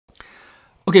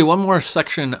Okay, one more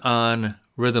section on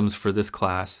rhythms for this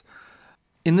class.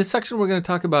 In this section, we're going to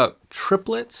talk about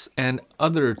triplets and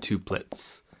other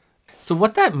tuplets. So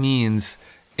what that means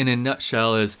in a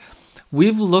nutshell is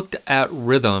we've looked at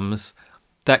rhythms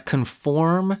that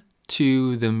conform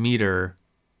to the meter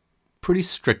pretty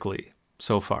strictly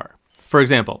so far. For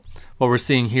example, what we're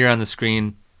seeing here on the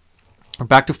screen, we're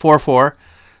back to 4/4,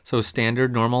 so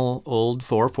standard, normal, old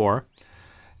 4/4,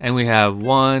 and we have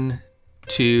 1,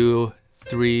 2,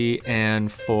 3,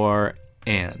 and 4,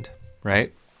 and,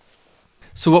 right?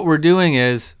 So what we're doing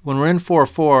is, when we're in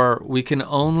 4/4, we can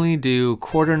only do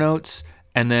quarter notes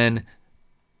and then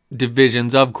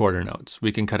divisions of quarter notes.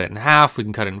 We can cut it in half, we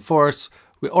can cut it in fourths,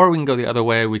 or we can go the other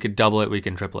way, we could double it, we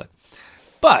can triple it.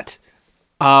 But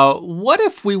what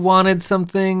if we wanted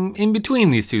something in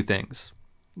between these two things?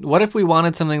 What if we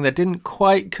wanted something that didn't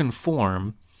quite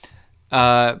conform,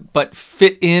 but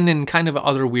fit in kind of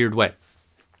other weird way?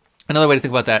 Another way to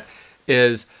think about that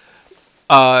is,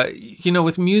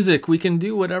 with music, we can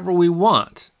do whatever we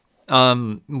want.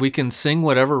 We can sing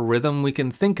whatever rhythm we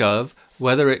can think of,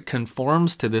 whether it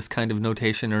conforms to this kind of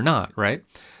notation or not, right?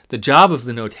 The job of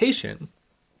the notation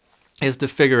is to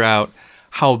figure out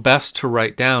how best to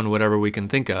write down whatever we can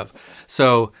think of.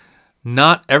 So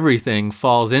not everything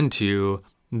falls into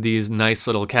these nice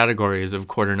little categories of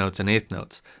quarter notes and eighth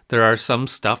notes. There are some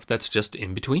stuff that's just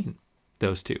in between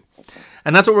those two.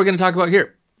 And that's what we're going to talk about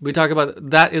here. We talk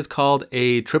about, that is called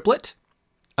a triplet,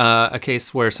 a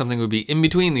case where something would be in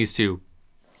between these two.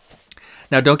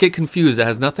 Now don't get confused. It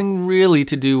has nothing really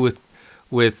to do with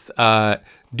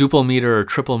duple meter or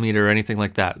triple meter or anything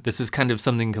like that. This is kind of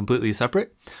something completely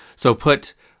separate. So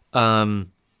put duple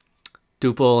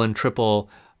and triple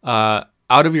out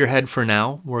of your head for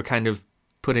now. We're kind of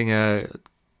putting an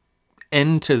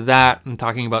end to that and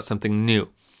talking about something new.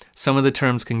 Some of the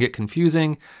terms can get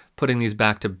confusing, putting these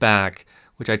back to back,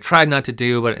 which I tried not to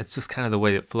do, but it's just kind of the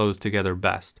way it flows together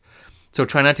best. So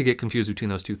try not to get confused between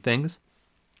those two things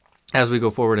as we go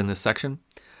forward in this section.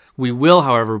 We will,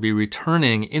 however, be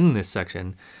returning in this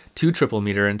section to triple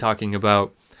meter and talking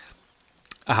about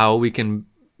how we can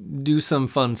do some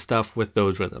fun stuff with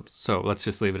those rhythms. So let's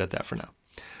just leave it at that for now.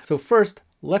 So first,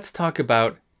 let's talk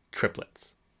about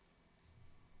triplets.